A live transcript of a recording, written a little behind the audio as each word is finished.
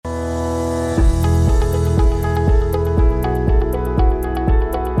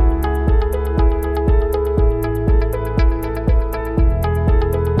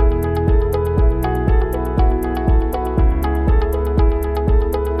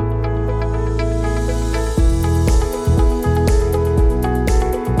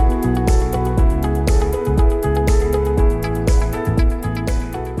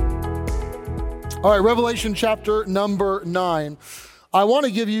All right, Revelation chapter number 9. I want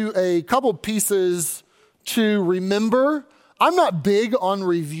to give you a couple pieces to remember. I'm not big on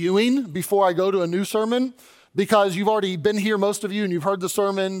reviewing before I go to a new sermon because you've already been here, most of you, and you've heard the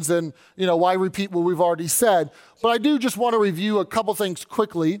sermons, and why repeat what we've already said? But I do just want to review a couple things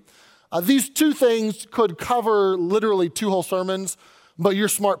quickly. These two things could cover literally 2 whole sermons, but you're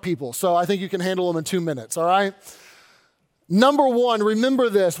smart people, so I think you can handle them in 2 minutes, all right? Number 1, remember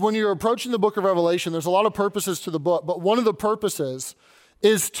this, when you're approaching the book of Revelation, there's a lot of purposes to the book, but one of the purposes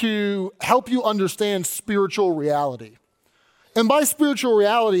is to help you understand spiritual reality. And by spiritual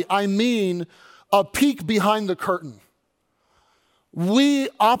reality, I mean a peek behind the curtain. We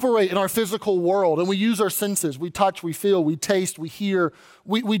operate in our physical world and we use our senses. We touch, we feel, we taste, we hear.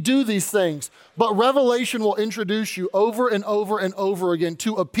 We do these things. But Revelation will introduce you over and over and over again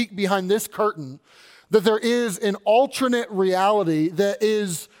to a peek behind this curtain, that there is an alternate reality that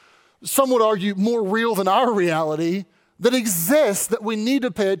is, some would argue, more real than our reality that exists that we need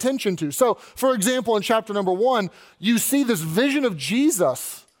to pay attention to. So, for example, in chapter number 1, you see this vision of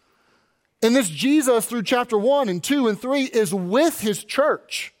Jesus. And this Jesus through chapter 1 and 2 and 3 is with his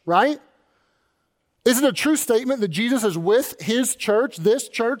church, right? Is it a true statement that Jesus is with his church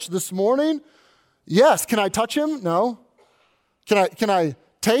this morning? Yes. Can I touch him? No. Can I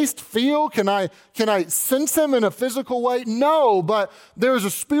taste, feel? Can I sense him in a physical way? No, but there is a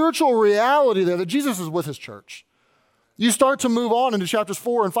spiritual reality there that Jesus is with his church. You start to move on into chapters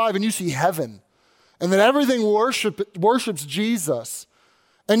 4 and 5 and you see heaven and that everything worships Jesus.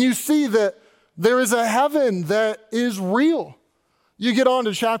 And you see that there is a heaven that is real. You get on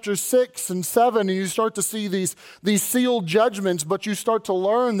to chapters 6 and 7 and you start to see these sealed judgments, but you start to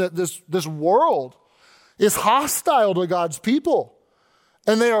learn that this world is hostile to God's people.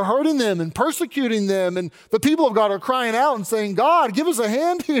 And they are hurting them and persecuting them. And the people of God are crying out and saying, God, give us a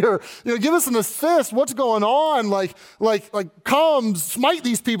hand here. Give us an assist. What's going on? Like, come, smite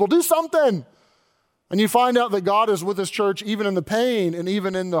these people. Do something. And you find out that God is with his church even in the pain and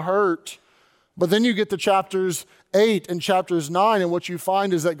even in the hurt. But then you get to chapters 8 and chapters 9, and what you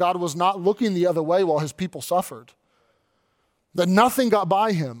find is that God was not looking the other way while his people suffered. That nothing got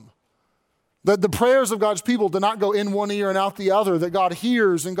by him. That the prayers of God's people do not go in one ear and out the other, that God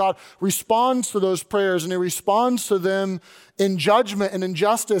hears and God responds to those prayers and he responds to them in judgment and in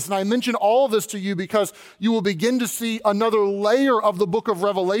justice. And I mention all of this to you because you will begin to see another layer of the book of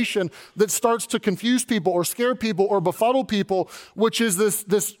Revelation that starts to confuse people or scare people or befuddle people, which is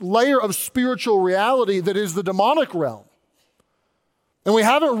this layer of spiritual reality that is the demonic realm. And we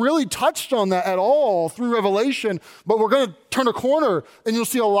haven't really touched on that at all through Revelation, but we're going to turn a corner and you'll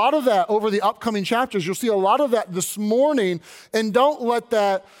see a lot of that over the upcoming chapters. You'll see a lot of that this morning, and don't let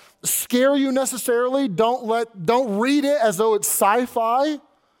that scare you necessarily. Don't read it as though it's sci-fi.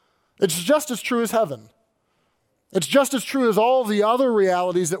 It's just as true as heaven. It's just as true as all the other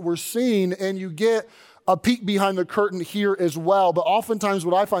realities that we're seeing, and you get a peek behind the curtain here as well. But oftentimes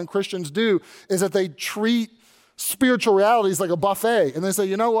what I find Christians do is that they treat spiritual realities like a buffet. And they say,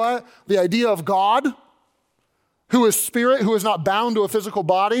 you know what? The idea of God, who is spirit, who is not bound to a physical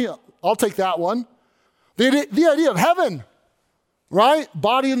body, I'll take that one. The idea of heaven, right?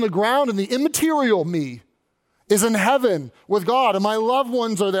 Body in the ground, and the immaterial me is in heaven with God, and my loved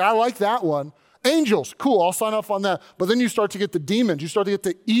ones are there. I like that one. Angels, cool, I'll sign off on that. But then you start to get the demons. You start to get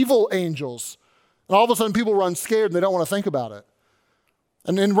the evil angels. And all of a sudden people run scared and they don't want to think about it.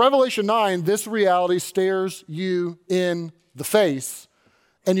 And in Revelation 9, this reality stares you in the face,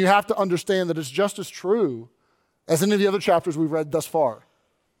 and you have to understand that it's just as true as any of the other chapters we've read thus far.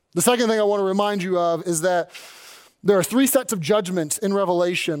 The second thing I want to remind you of is that there are 3 sets of judgments in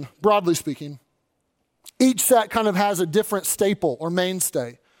Revelation, broadly speaking. Each set kind of has a different staple or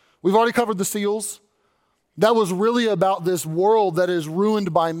mainstay. We've already covered the seals. That was really about this world that is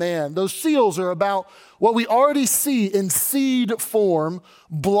ruined by man. Those seals are about what we already see in seed form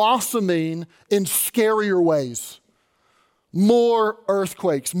blossoming in scarier ways. More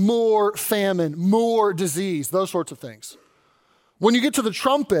earthquakes, more famine, more disease, those sorts of things. When you get to the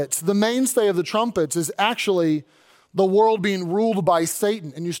trumpets, the mainstay of the trumpets is actually the world being ruled by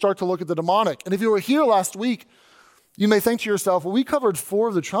Satan, and you start to look at the demonic. And if you were here last week, you may think to yourself, well, we covered 4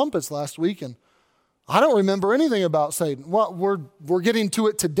 of the trumpets last week, and I don't remember anything about Satan. Well, we're getting to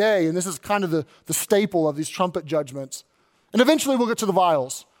it today, and this is kind of the staple of these trumpet judgments. And eventually we'll get to the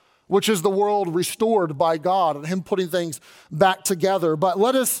vials, which is the world restored by God and him putting things back together. But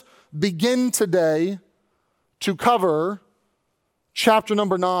let us begin today to cover chapter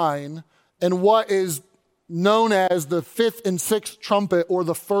number 9 and what is known as the 5th and 6th trumpet, or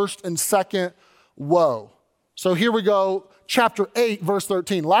the first and second woe. So here we go, chapter 8, verse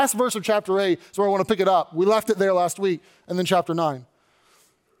 13. Last verse of chapter 8 is where I want to pick it up. We left it there last week, and then chapter 9.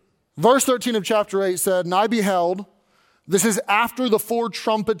 Verse 13 of chapter 8 said, "And I beheld," this is after the 4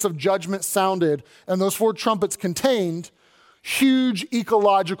 trumpets of judgment sounded, and those 4 trumpets contained huge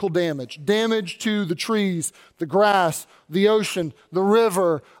ecological damage to the trees, the grass, the ocean, the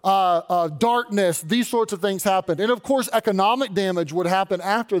river, darkness, these sorts of things happened. And of course, economic damage would happen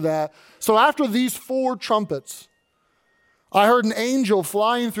after that. So after these 4 trumpets, I heard an angel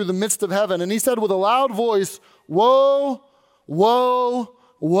flying through the midst of heaven, and he said with a loud voice, "Woe, woe,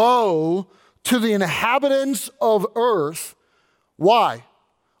 woe to the inhabitants of earth." Why?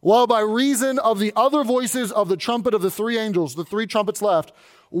 Well, by reason of the other voices of the trumpet of the 3 angels, the 3 trumpets left,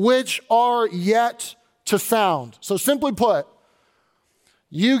 which are yet to sound. So simply put,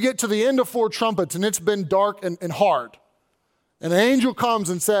 you get to the end of 4 trumpets and it's been dark and hard. And an angel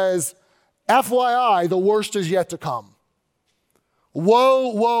comes and says, FYI, the worst is yet to come. Woe,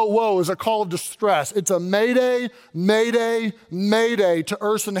 woe, woe is a call of distress. It's a mayday, mayday, mayday to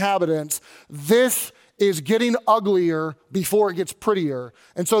Earth's inhabitants. This is getting uglier before it gets prettier.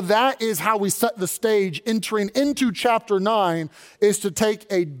 And so that is how we set the stage entering into chapter 9, is to take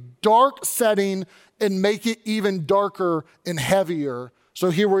a dark setting and make it even darker and heavier. So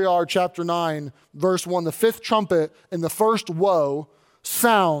here we are, chapter 9, verse 1. The 5th trumpet and the first woe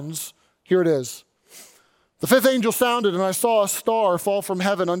sounds. Here it is. The 5th angel sounded, and I saw a star fall from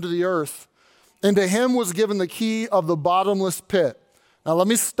heaven unto the earth, and to him was given the key of the bottomless pit. Now let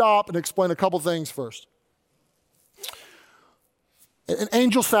me stop and explain a couple things first. An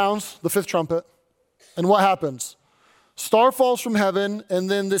angel sounds the 5th trumpet, and what happens? Star falls from heaven, and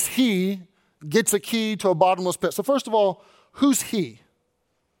then this he gets a key to a bottomless pit. So first of all, who's he?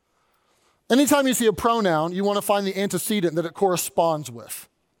 Anytime you see a pronoun, you want to find the antecedent that it corresponds with.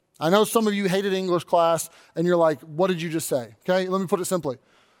 I know some of you hated English class, and you're like, what did you just say? Okay, let me put it simply.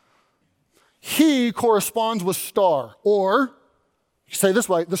 He corresponds with star, or you say this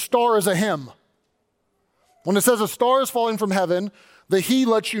way, the star is a him. When it says a star is falling from heaven, the he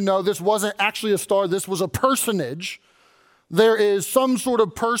lets you know this wasn't actually a star, this was a personage. There is some sort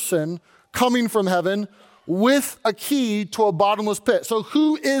of person coming from heaven with a key to a bottomless pit. So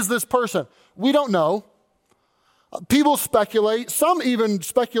who is this person? We don't know. People speculate. Some even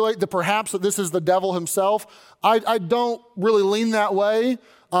speculate that perhaps that this is the devil himself. I don't really lean that way.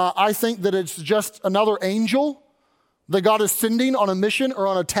 I think that it's just another angel that God is sending on a mission or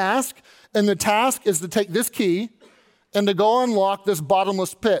on a task. And the task is to take this key and to go unlock this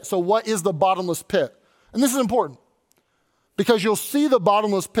bottomless pit. So what is the bottomless pit? And this is important because you'll see the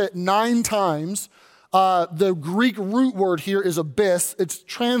bottomless pit 9 times. The Greek root word here is abyss. It's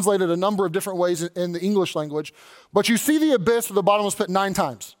translated a number of different ways in the English language. But you see the abyss or the bottomless pit 9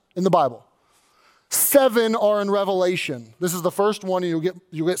 times in the Bible. 7 are in Revelation. This is the first one, and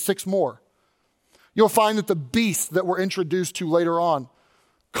you'll get 6 more. You'll find that the beast that we're introduced to later on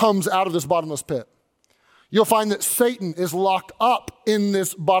comes out of this bottomless pit. You'll find that Satan is locked up in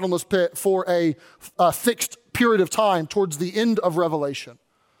this bottomless pit for a fixed period of time towards the end of Revelation.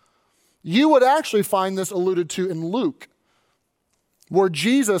 You would actually find this alluded to in Luke, where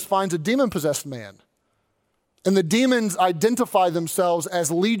Jesus finds a demon-possessed man. And the demons identify themselves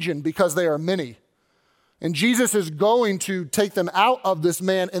as legion because they are many. And Jesus is going to take them out of this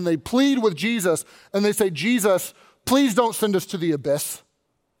man, and they plead with Jesus, and they say, Jesus, please don't send us to the abyss.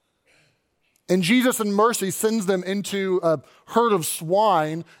 And Jesus in mercy sends them into a herd of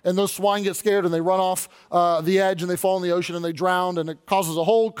swine, and those swine get scared and they run off the edge and they fall in the ocean and they drown, and it causes a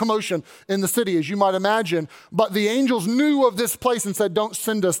whole commotion in the city, as you might imagine. But the angels knew of this place and said, don't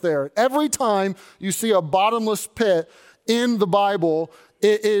send us there. Every time you see a bottomless pit in the Bible,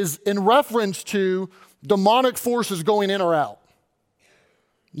 it is in reference to demonic forces going in or out.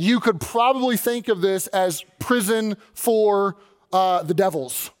 You could probably think of this as prison for the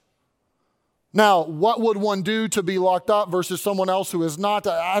devils. Now, what would one do to be locked up versus someone else who is not?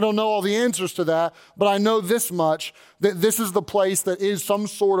 I don't know all the answers to that, but I know this much, that this is the place that is some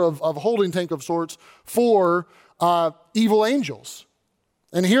sort of holding tank of sorts for evil angels.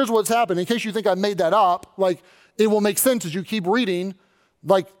 And here's what's happened. In case you think I made that up, like, it will make sense as you keep reading,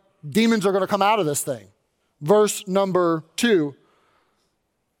 like, demons are going to come out of this thing. Verse number 2,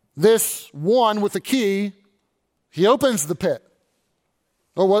 this one with the key, he opens the pit.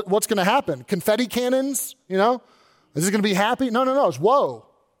 Well, what's going to happen? Confetti cannons? You know? Is it going to be happy? No. It's woe.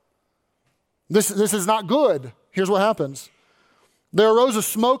 This is not good. Here's what happens. There arose a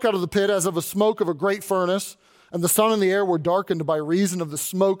smoke out of the pit as of a smoke of a great furnace, and the sun and the air were darkened by reason of the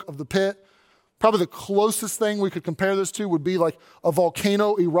smoke of the pit. Probably the closest thing we could compare this to would be like a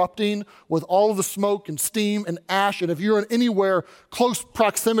volcano erupting with all of the smoke and steam and ash. And if you're in anywhere close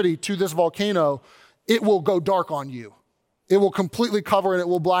proximity to this volcano, it will go dark on you. It will completely cover and it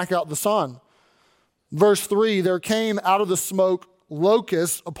will black out the sun. Verse 3, there came out of the smoke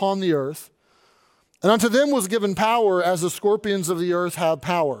locusts upon the earth, and unto them was given power as the scorpions of the earth have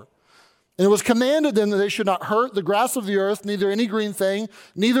power. And it was commanded them that they should not hurt the grass of the earth, neither any green thing,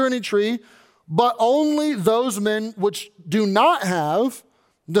 neither any tree, but only those men which do not have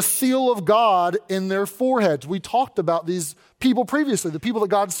the seal of God in their foreheads. We talked about these people previously, the people that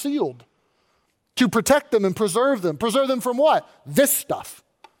God sealed to protect them and preserve them. Preserve them from what? This stuff.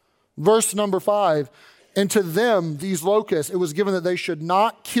 Verse number 5, and to them, these locusts, it was given that they should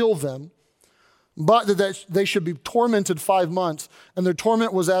not kill them, but that they should be tormented 5 months. And their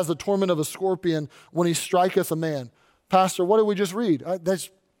torment was as the torment of a scorpion when he striketh a man. Pastor, what did we just read?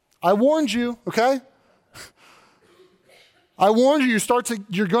 I warned you, okay? I warned you,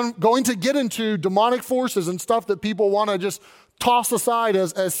 you're going to get into demonic forces and stuff that people want to just toss aside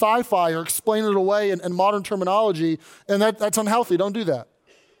as sci-fi or explain it away in modern terminology, and that's unhealthy. Don't do that.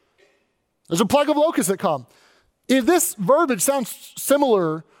 There's a plague of locusts that come. If this verbiage sounds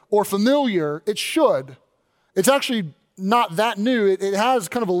similar or familiar, it should. It's actually not that new. It has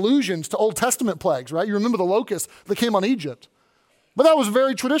kind of allusions to Old Testament plagues, right? You remember the locusts that came on Egypt. But that was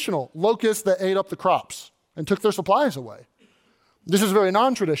very traditional. Locusts that ate up the crops and took their supplies away. This is very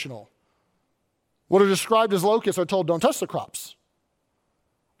non-traditional. What are described as locusts are told, don't touch the crops.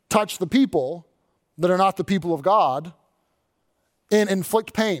 Touch the people that are not the people of God and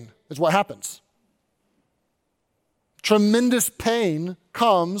inflict pain is what happens. Tremendous pain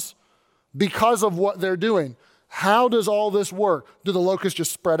comes because of what they're doing. How does all this work? Do the locusts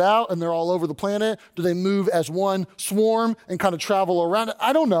just spread out and they're all over the planet? Do they move as one swarm and kind of travel around it?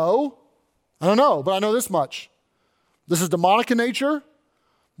 I don't know, but I know this much. This is demonic in nature.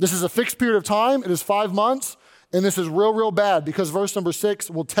 This is a fixed period of time. It is 5 months, and this is real, real bad because verse number 6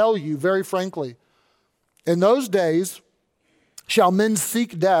 will tell you very frankly, in those days shall men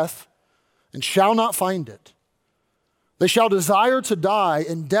seek death and shall not find it. They shall desire to die,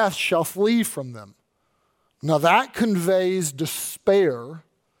 and death shall flee from them. Now that conveys despair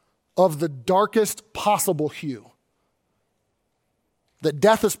of the darkest possible hue. That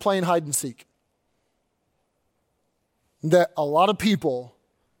death is playing hide and seek. That a lot of people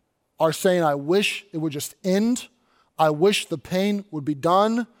are saying, I wish it would just end. I wish the pain would be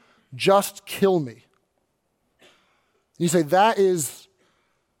done. Just kill me. You say, that is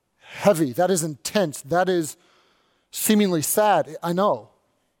heavy. That is intense. That is seemingly sad. I know.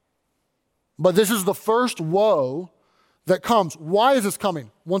 But this is the first woe that comes. Why is this coming?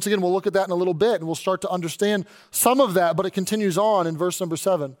 Once again, we'll look at that in a little bit and we'll start to understand some of that, but it continues on in verse number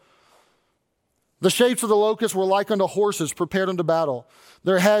 7. The shapes of the locusts were like unto horses prepared unto battle.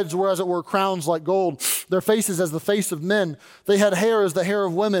 Their heads were as it were crowns like gold, their faces as the face of men. They had hair as the hair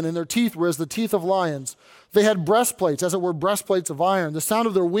of women, and their teeth were as the teeth of lions. They had breastplates as it were breastplates of iron. The sound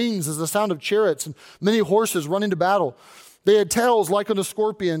of their wings is the sound of chariots, and many horses running to battle. They had tails like unto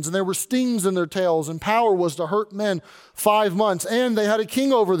scorpions, and there were stings in their tails, and power was to hurt men 5 months. And they had a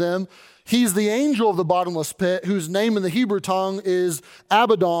king over them. He's the angel of the bottomless pit, whose name in the Hebrew tongue is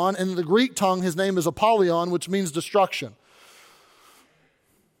Abaddon, and in the Greek tongue his name is Apollyon, which means destruction.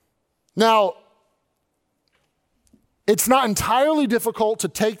 Now, it's not entirely difficult to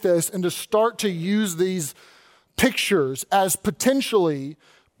take this and to start to use these pictures as potentially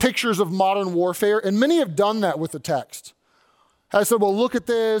pictures of modern warfare, and many have done that with the text. I said, well, look at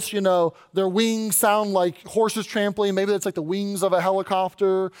this, their wings sound like horses trampling. Maybe that's like the wings of a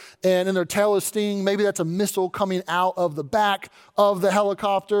helicopter, and in their tail is sting. Maybe that's a missile coming out of the back of the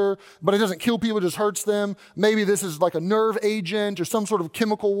helicopter, but it doesn't kill people, it just hurts them. Maybe this is like a nerve agent or some sort of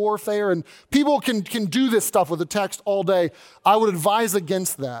chemical warfare, and people can do this stuff with the text all day. I would advise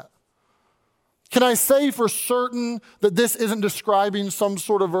against that. Can I say for certain that this isn't describing some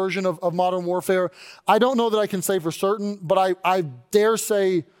sort of version of modern warfare? I don't know that I can say for certain, but I dare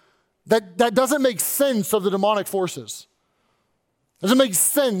say that doesn't make sense of the demonic forces. It doesn't make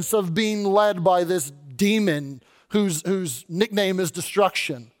sense of being led by this demon whose nickname is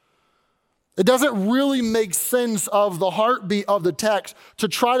destruction. It doesn't really make sense of the heartbeat of the text to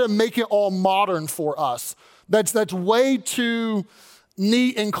try to make it all modern for us. That's way too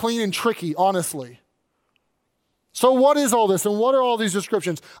neat and clean and tricky, honestly. So what is all this and what are all these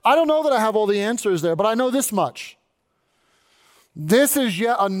descriptions? I don't know that I have all the answers there, but I know this much. This is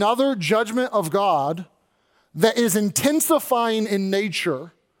yet another judgment of God that is intensifying in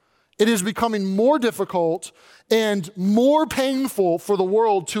nature it is becoming more difficult and more painful for the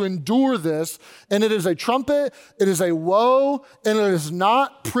world to endure this. And it is a trumpet, it is a woe, and it is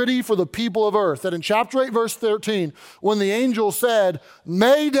not pretty for the people of earth. That in chapter 8, verse 13, when the angel said,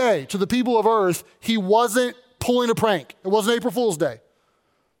 Mayday to the people of earth, he wasn't pulling a prank. It wasn't April Fool's Day.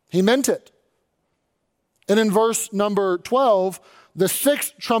 He meant it. And in verse number 12, the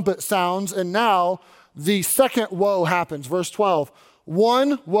sixth trumpet sounds, and now the second woe happens. Verse 12,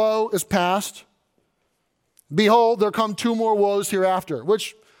 one woe is past. Behold, there come two more woes hereafter,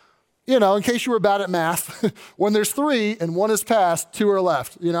 which, in case you were bad at math, when there's three and one is past, two are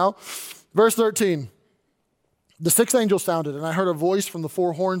left, Verse 13, the sixth angel sounded, and I heard a voice from the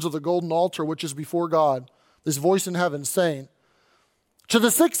four horns of the golden altar, which is before God, this voice in heaven saying, to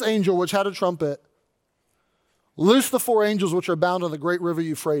the sixth angel which had a trumpet, loose the four angels which are bound on the great river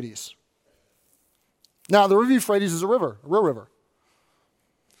Euphrates. Now, the river Euphrates is a river, a real river.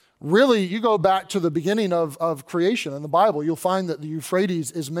 Really, you go back to the beginning of creation in the Bible, you'll find that the Euphrates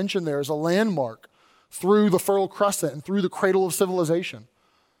is mentioned there as a landmark through the Fertile Crescent and through the cradle of civilization.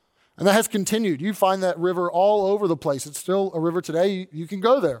 And that has continued. You find that river all over the place. It's still a river today. You can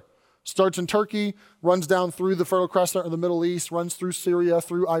go there. Starts in Turkey, runs down through the Fertile Crescent of the Middle East, runs through Syria,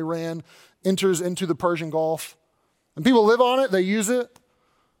 through Iran, enters into the Persian Gulf. And people live on it. They use it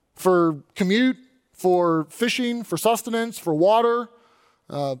for commute, for fishing, for sustenance, for water.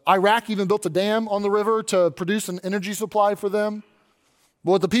 Iraq even built a dam on the river to produce an energy supply for them.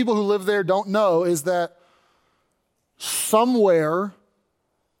 But what the people who live there don't know is that somewhere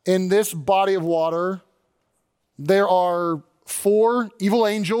in this body of water, there are four evil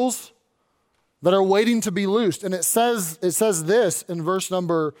angels that are waiting to be loosed. And it says this in verse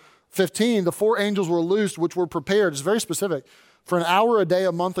number 15, the four angels were loosed, which were prepared, it's very specific, for an hour, a day,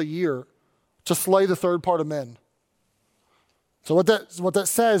 a month, a year, to slay the third part of men. So what that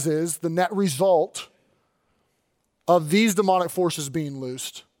says is the net result of these demonic forces being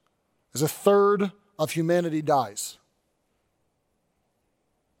loosed is a third of humanity dies.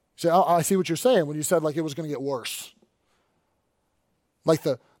 You say, oh, I see what you're saying when you said like it was going to get worse. Like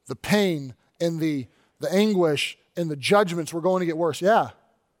the pain and the anguish and the judgments were going to get worse. Yeah.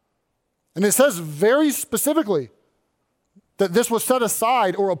 And it says very specifically that this was set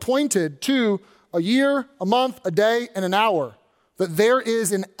aside or appointed to a year, a month, a day, and an hour. That there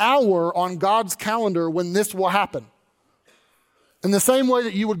is an hour on God's calendar when this will happen. In the same way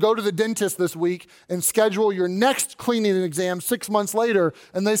that you would go to the dentist this week and schedule your next cleaning exam 6 months later,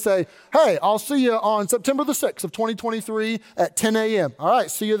 and they say, hey, I'll see you on September the 6th of 2023 at 10 a.m. All right,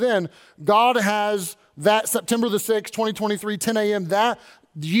 see you then. God has that September the 6th, 2023, 10 a.m., that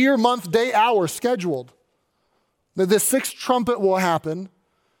year, month, day, hour scheduled. That this sixth trumpet will happen,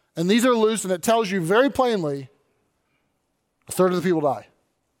 and these are loose, and it tells you very plainly, a third of the people die.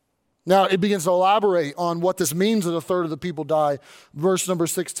 Now, it begins to elaborate on what this means that a third of the people die. Verse number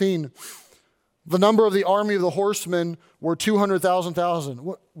 16, the number of the army of the horsemen were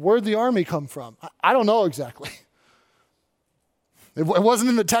 200,000. Where'd the army come from? I don't know exactly. It wasn't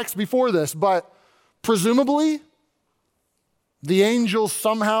in the text before this, but presumably, the angels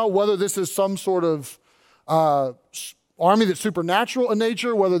somehow, whether this is some sort of army that's supernatural in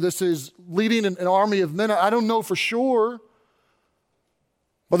nature, whether this is leading an army of men, I don't know for sure.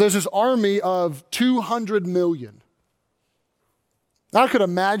 But there's this army of 200 million. Now, I could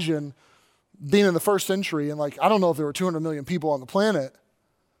imagine being in the first century and I don't know if there were 200 million people on the planet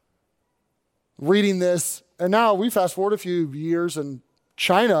reading this. And now we fast forward a few years and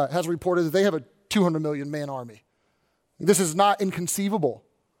China has reported that they have a 200 million man army. This is not inconceivable.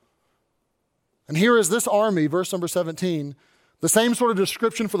 And here is this army, verse number 17. The same sort of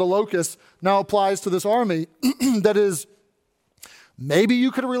description for the locusts now applies to this army that is, maybe you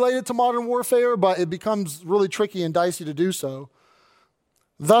could relate it to modern warfare, but it becomes really tricky and dicey to do so.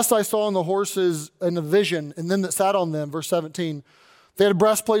 Thus I saw in the horses in a vision, and them that sat on them, verse 17, they had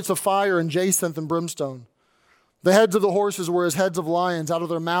breastplates of fire and jacinth and brimstone. The heads of the horses were as heads of lions. Out of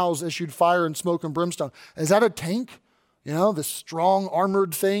their mouths issued fire and smoke and brimstone. Is that a tank? This strong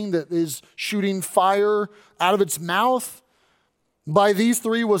armored thing that is shooting fire out of its mouth? By these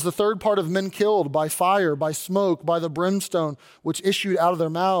three was the third part of men killed, by fire, by smoke, by the brimstone, which issued out of their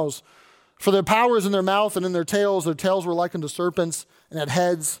mouths. For their power is in their mouth and in their tails were like unto serpents, and had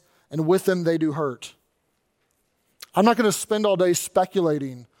heads, and with them they do hurt. I'm not going to spend all day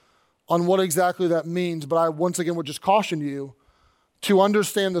speculating on what exactly that means, but I once again would just caution you to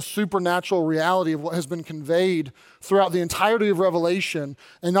understand the supernatural reality of what has been conveyed throughout the entirety of Revelation,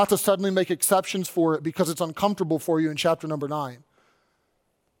 and not to suddenly make exceptions for it because it's uncomfortable for you in chapter number 9.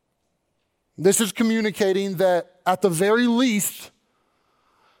 This is communicating that at the very least,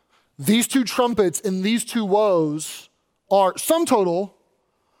 These two trumpets and these two woes are, sum total,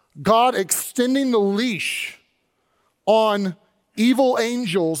 God extending the leash on evil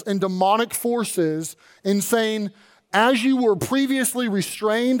angels and demonic forces and saying, as you were previously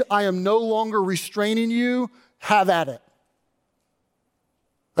restrained, I am no longer restraining you. Have at it.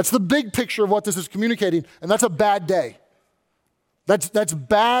 That's the big picture of what this is communicating, and that's a bad day. That's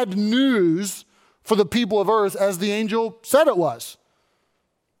bad news for the people of earth, as the angel said it was.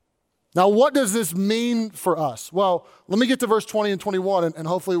 Now, what does this mean for us? Well, let me get to verse 20 and 21, and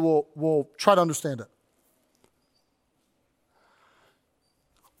hopefully we'll try to understand it.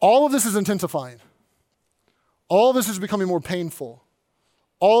 All of this is intensifying. All of this is becoming more painful.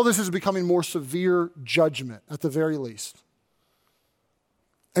 All of this is becoming more severe judgment, at the very least.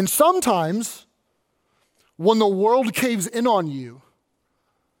 And sometimes, when the world caves in on you,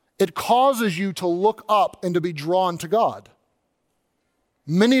 it causes you to look up and to be drawn to God.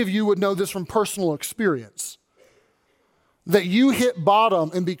 Many of you would know this from personal experience. That you hit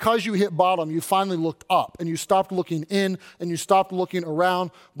bottom, and because you hit bottom, you finally looked up, and you stopped looking in, and you stopped looking around,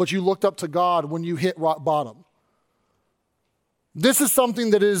 but you looked up to God when you hit rock bottom. This is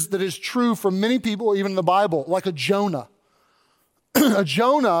something that is true for many people, even in the Bible, like a Jonah. A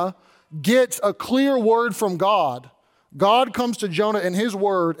Jonah gets a clear word from God. God comes to Jonah in his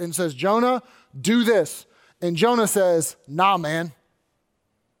word and says, Jonah, do this. And Jonah says, nah, man.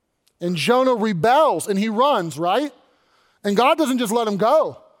 And Jonah rebels and he runs, right? And God doesn't just let him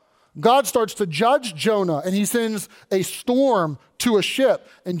go. God starts to judge Jonah, and he sends a storm to a ship.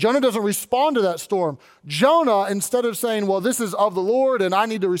 And Jonah doesn't respond to that storm. Jonah, instead of saying, well, this is of the Lord and I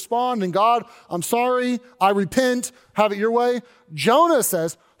need to respond, and God, I'm sorry, I repent, have it your way. Jonah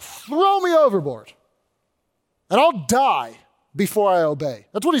says, throw me overboard and I'll die before I obey.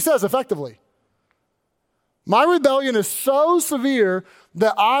 That's what he says effectively. My rebellion is so severe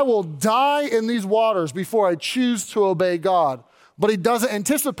that I will die in these waters before I choose to obey God. But he doesn't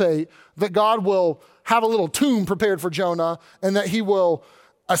anticipate that God will have a little tomb prepared for Jonah and that he will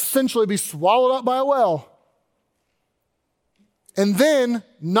essentially be swallowed up by a whale. And then,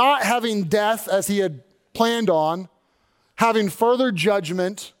 not having death as he had planned on, having further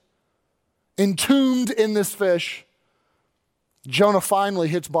judgment, entombed in this fish, Jonah finally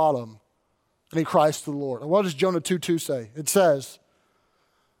hits bottom and he cries to the Lord. And what does Jonah 2:2 say? It says,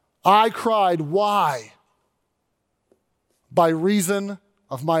 I cried, why? By reason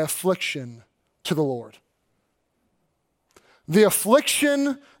of my affliction to the Lord. The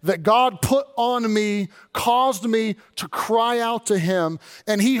affliction that God put on me caused me to cry out to him,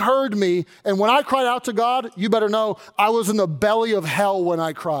 and he heard me. And when I cried out to God, you better know I was in the belly of hell when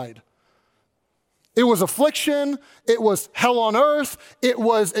I cried. It was affliction. It was hell on earth. It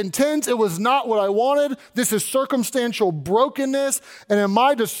was intense. It was not what I wanted. This is circumstantial brokenness. And in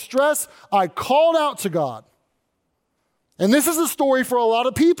my distress, I called out to God. And this is a story for a lot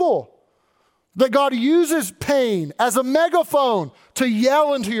of people, that God uses pain as a megaphone to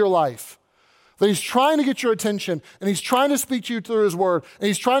yell into your life. That he's trying to get your attention, and he's trying to speak to you through his word, and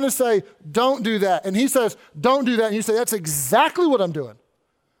he's trying to say, don't do that. And he says, don't do that. And you say, that's exactly what I'm doing.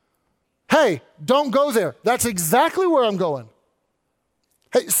 Hey, don't go there. That's exactly where I'm going.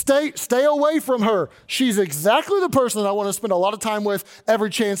 Hey, stay away from her. She's exactly the person that I want to spend a lot of time with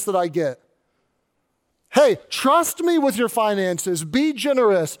every chance that I get. Hey, trust me with your finances. Be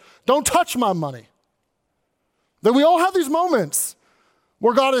generous. Don't touch my money. That we all have these moments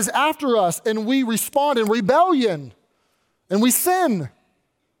where God is after us and we respond in rebellion and we sin.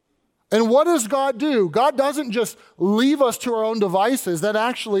 And what does God do? God doesn't just leave us to our own devices. That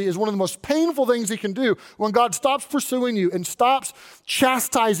actually is one of the most painful things he can do. When God stops pursuing you and stops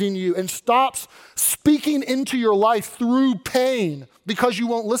chastising you and stops speaking into your life through pain because you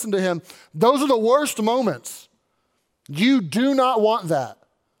won't listen to him, those are the worst moments. You do not want that.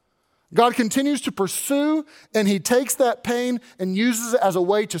 God continues to pursue, and he takes that pain and uses it as a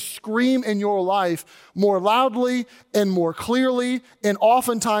way to scream in your life more loudly and more clearly. And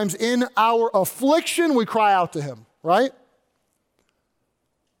oftentimes in our affliction, we cry out to him, right?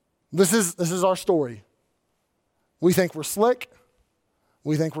 This is our story. We think we're slick.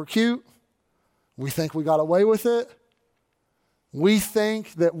 We think we're cute. We think we got away with it. We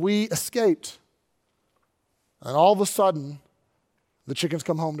think that we escaped. And all of a sudden, the chickens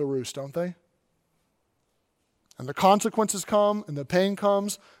come home to roost, don't they? And the consequences come, and the pain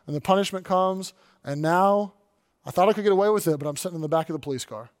comes, and the punishment comes, and now I thought I could get away with it, but I'm sitting in the back of the police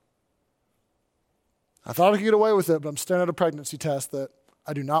car. I thought I could get away with it, but I'm staring at a pregnancy test that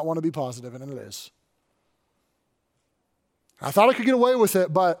I do not want to be positive, and it is. I thought I could get away with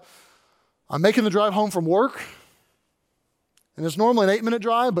it, but I'm making the drive home from work, And it's normally an 8-minute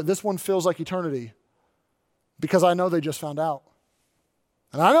drive, but this one feels like eternity because I know they just found out.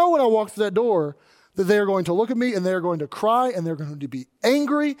 And I know when I walk through that door that they are going to look at me and they are going to cry and they're going to be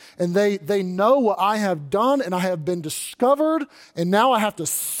angry and they know what I have done and I have been discovered and now I have to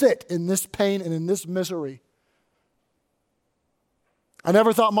sit in this pain and in this misery. I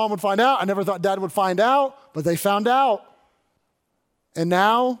never thought mom would find out. I never thought dad would find out, but they found out. And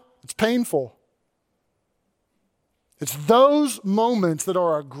now it's painful. It's those moments that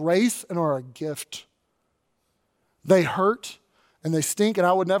are a grace and are a gift. They hurt and they stink, and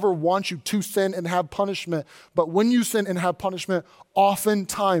I would never want you to sin and have punishment. But when you sin and have punishment,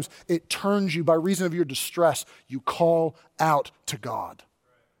 oftentimes it turns you by reason of your distress. You call out to God.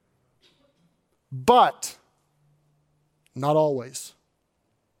 But not always.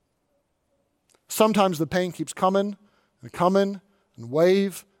 Sometimes the pain keeps coming and coming, and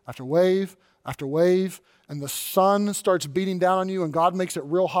wave after wave after wave, and the sun starts beating down on you and God makes it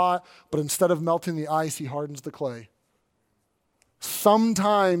real hot, but instead of melting the ice, he hardens the clay.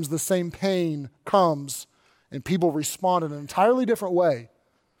 Sometimes the same pain comes and people respond in an entirely different way.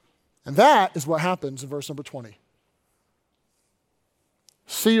 And that is what happens in verse number 20.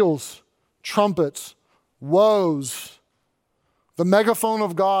 Seals, trumpets, woes, the megaphone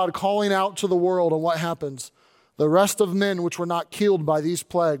of God calling out to the world, and what happens? The rest of men which were not killed by these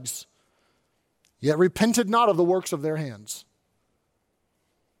plagues, yet repented not of the works of their hands,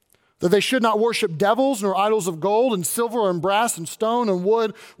 that they should not worship devils nor idols of gold and silver and brass and stone and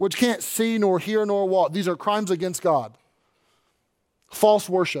wood, which can't see nor hear nor walk. These are crimes against God. False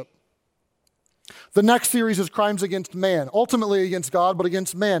worship. The next series is crimes against man, ultimately against God, but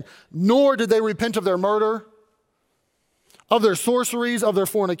against man. Nor did they repent of their murder, of their sorceries, of their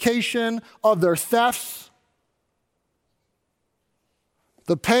fornication, of their thefts.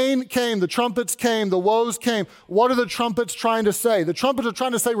 The pain came, the trumpets came, the woes came. What are the trumpets trying to say? The trumpets are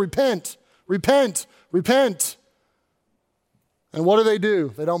trying to say, repent, repent, repent. And what do?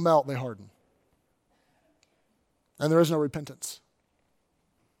 They don't melt, they harden. And there is no repentance.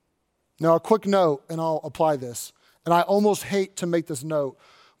 Now, a quick note, and I'll apply this. And I almost hate to make this note,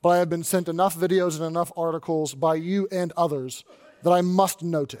 but I have been sent enough videos and enough articles by you and others that I must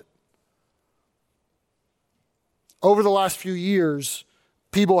note it. Over the last few years,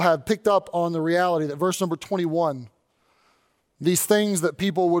 people have picked up on the reality that verse number 21, these things that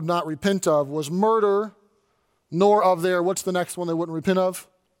people would not repent of was murder, nor of their, what's the next one they wouldn't repent of?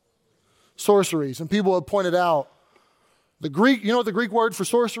 Sorceries. And people have pointed out, the Greek, you know what the Greek word for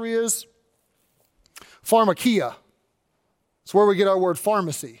sorcery is? Pharmakia. It's where we get our word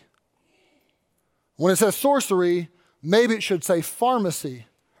pharmacy. When it says sorcery, maybe it should say pharmacy.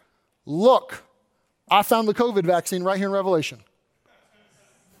 Look, I found the COVID vaccine right here in Revelation.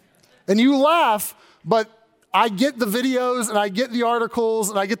 And you laugh, but I get the videos and I get the articles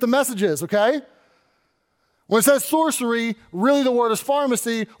and I get the messages, okay? When it says sorcery, really the word is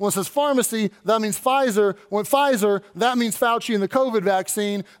pharmacy. When it says pharmacy, that means Pfizer. When Pfizer, that means Fauci and the COVID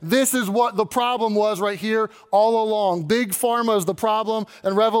vaccine. This is what the problem was right here all along. Big pharma is the problem,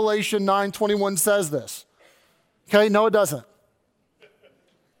 and Revelation 9:21 says this. Okay, no it doesn't.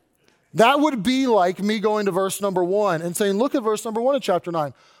 That would be like me going to verse number 1 and saying, look at verse number 1 of chapter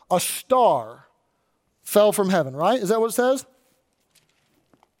 9. A star fell from heaven, right? Is that what it says?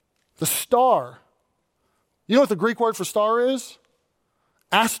 The star. You know what the Greek word for star is?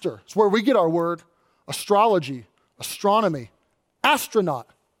 Aster. It's where we get our word astrology, astronomy, astronaut.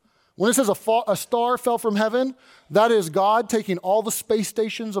 When it says a star fell from heaven, that is God taking all the space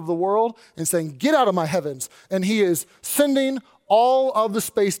stations of the world and saying, get out of my heavens. And he is sending all of the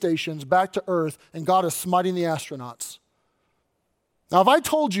space stations back to Earth, and God is smiting the astronauts. Now, if I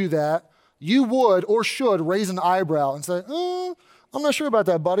told you that, you would or should raise an eyebrow and say, I'm not sure about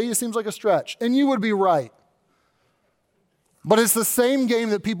that, buddy. It seems like a stretch. And you would be right. But it's the same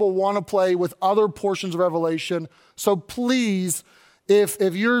game that people want to play with other portions of Revelation. So please, if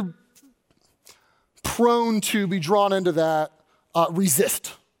you're prone to be drawn into that,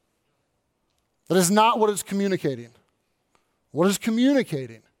 resist. That is not what it's communicating. What it's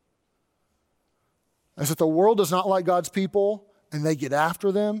communicating is that the world does not like God's people, and they get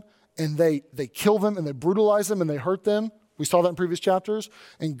after them, and they kill them, and they brutalize them, and they hurt them. We saw that in previous chapters.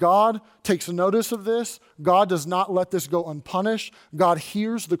 And God takes notice of this. God does not let this go unpunished. God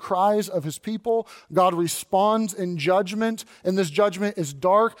hears the cries of his people. God responds in judgment. And this judgment is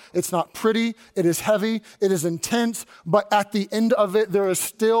dark. It's not pretty. It is heavy. It is intense. But at the end of it, there is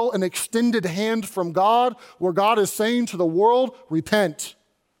still an extended hand from God where God is saying to the world, repent.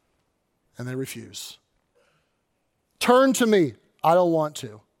 And they refuse. Turn to me. I don't want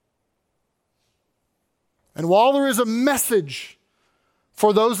to. And while there is a message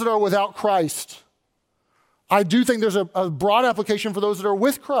for those that are without Christ, I do think there's a broad application for those that are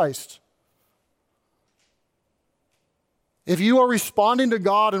with Christ. If you are responding to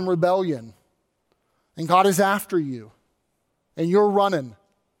God in rebellion, and God is after you, and you're running,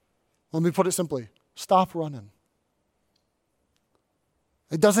 let me put it simply, stop running.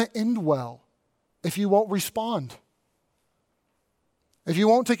 It doesn't end well if you won't respond. If you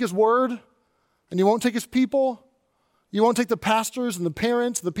won't take his word, and you won't take his people, you won't take the pastors and the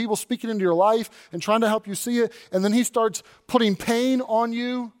parents, the people speaking into your life and trying to help you see it, and then he starts putting pain on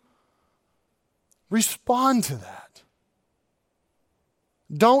you, respond to that.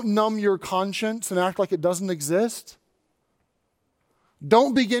 Don't numb your conscience and act like it doesn't exist.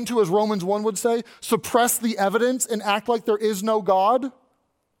 Don't begin to, as Romans 1 would say, suppress the evidence and act like there is no God.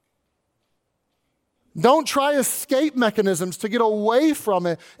 Don't try escape mechanisms to get away from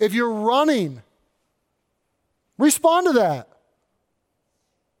it. If you're running, respond to that.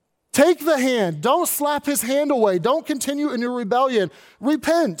 Take the hand. Don't slap his hand away. Don't continue in your rebellion.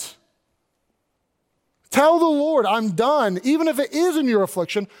 Repent. Tell the Lord, I'm done. Even if it is in your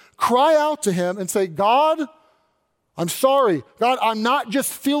affliction, cry out to him and say, God, I'm sorry. God, I'm not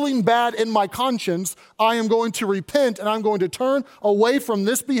just feeling bad in my conscience. I am going to repent and I'm going to turn away from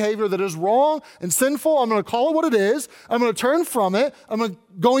this behavior that is wrong and sinful. I'm going to call it what it is. I'm going to turn from it. I'm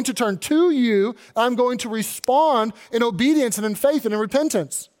going to turn to you. I'm going to respond in obedience and in faith and in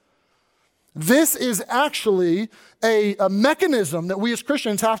repentance. This is actually a mechanism that we as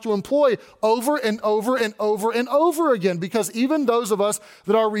Christians have to employ over and over and over and over again, because even those of us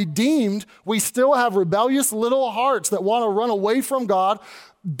that are redeemed, we still have rebellious little hearts that want to run away from God,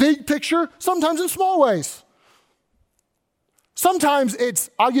 big picture, sometimes in small ways. Sometimes it's,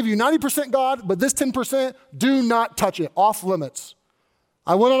 I'll give you 90% God, but this 10%, do not touch it, off limits.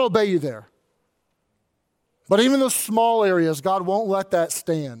 I will not obey you there. But even those small areas, God won't let that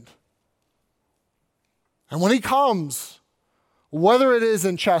stand. And when he comes, whether it is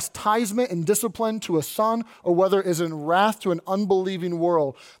in chastisement and discipline to a son or whether it is in wrath to an unbelieving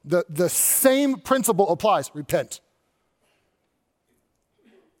world, the same principle applies. Repent.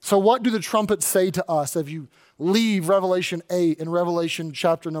 So what do the trumpets say to us if you leave Revelation 8 and Revelation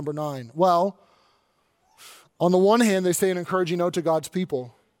chapter number 9? Well, on the one hand, they say an encouraging note to God's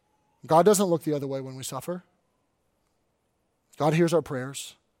people. God doesn't look the other way when we suffer. God hears our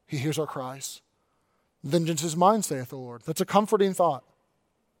prayers. He hears our cries. Vengeance is mine, saith the Lord. That's a comforting thought.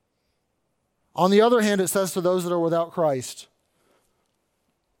 On the other hand, it says to those that are without Christ,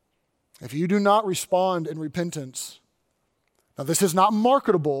 if you do not respond in repentance, now this is not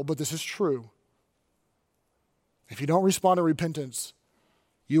marketable, but this is true. If you don't respond in repentance,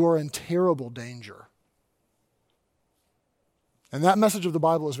 you are in terrible danger. And that message of the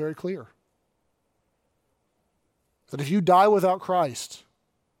Bible is very clear. That if you die without Christ,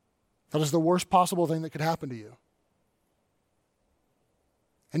 that is the worst possible thing that could happen to you.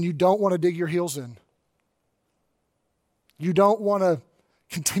 And you don't want to dig your heels in. You don't want to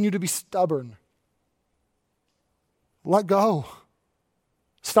continue to be stubborn. Let go.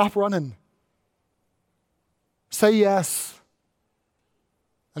 Stop running. Say yes.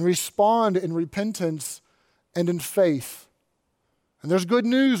 And respond in repentance and in faith. And there's good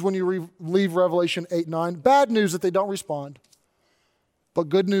news when you leave Revelation 8-9. Bad news that they don't respond. But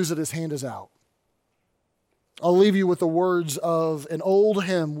good news that his hand is out. I'll leave you with the words of an old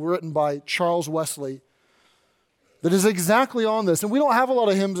hymn written by Charles Wesley that is exactly on this. And we don't have a lot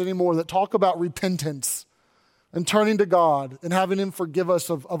of hymns anymore that talk about repentance and turning to God and having him forgive us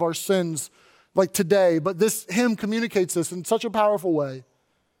of our sins like today. But this hymn communicates this in such a powerful way.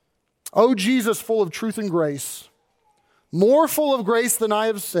 O Jesus, full of truth and grace, more full of grace than I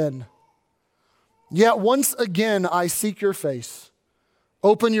have sinned, yet once again I seek your face.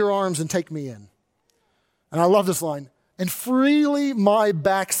 Open your arms and take me in. And I love this line. And freely my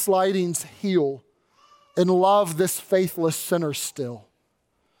backslidings heal and love this faithless sinner still.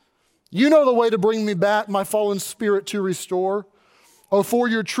 You know the way to bring me back, my fallen spirit to restore. Oh, for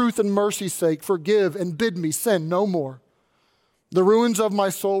your truth and mercy's sake, forgive and bid me sin no more. The ruins of my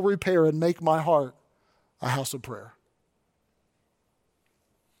soul repair and make my heart a house of prayer.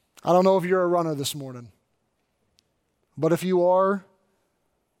 I don't know if you're a runner this morning, but if you are,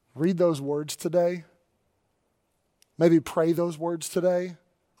 read those words today. Maybe pray those words today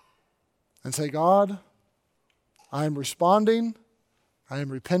and say, God, I am responding. I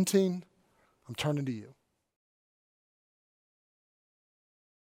am repenting. I'm turning to you.